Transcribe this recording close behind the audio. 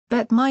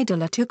Bette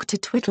Midler took to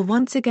Twitter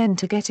once again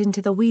to get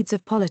into the weeds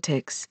of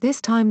politics.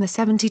 This time the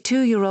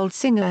 72-year-old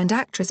singer and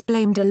actress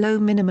blamed a low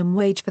minimum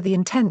wage for the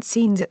intense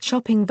scenes at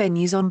shopping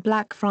venues on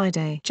Black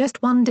Friday. Just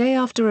one day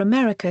after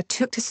America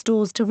took to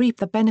stores to reap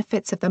the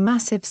benefits of the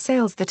massive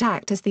sales that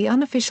act as the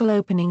unofficial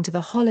opening to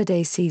the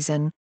holiday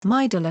season,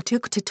 Midler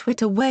took to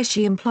Twitter where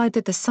she implied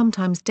that the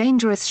sometimes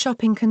dangerous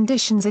shopping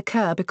conditions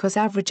occur because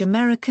average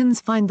Americans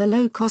find the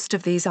low cost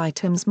of these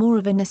items more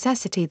of a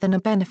necessity than a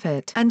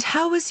benefit. "And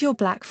how was your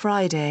Black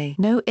Friday?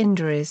 No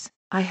injuries,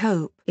 I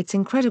hope. It's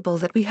incredible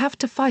that we have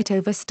to fight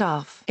over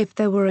stuff. If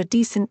there were a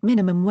decent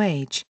minimum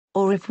wage,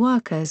 or if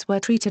workers were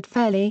treated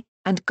fairly,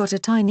 and got a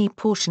tiny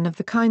portion of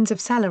the kinds of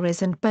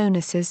salaries and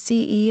bonuses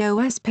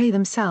CEOs pay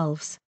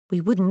themselves, we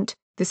wouldn't,"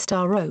 the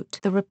star wrote.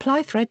 The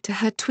reply thread to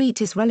her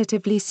tweet is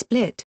relatively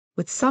split,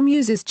 with some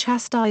users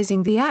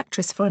chastising the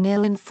actress for an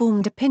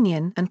ill-informed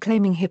opinion and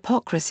claiming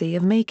hypocrisy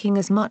of making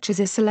as much as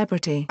a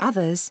celebrity.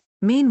 Others,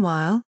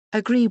 meanwhile,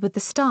 agree with the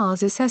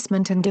star's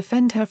assessment and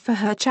defend her for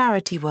her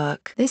charity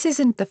work. This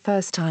isn't the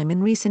first time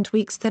in recent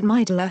weeks that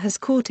Midler has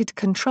courted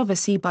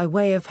controversy by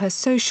way of her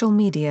social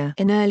media.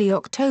 In early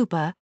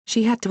October,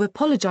 she had to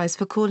apologize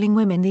for calling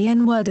women the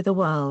N-word of the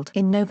world.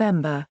 In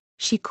November,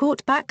 she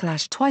caught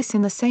backlash twice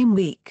in the same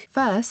week.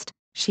 First,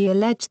 she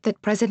alleged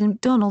that President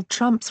Donald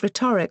Trump's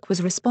rhetoric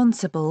was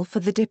responsible for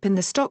the dip in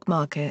the stock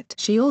market.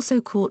 She also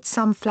caught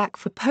some flack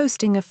for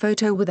posting a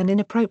photo with an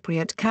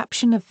inappropriate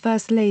caption of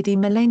First Lady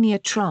Melania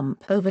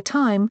Trump. Over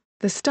time,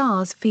 the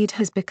star's feed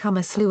has become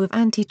a slew of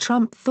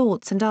anti-Trump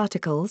thoughts and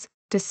articles,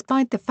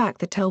 despite the fact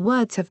that her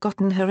words have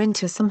gotten her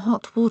into some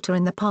hot water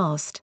in the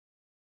past.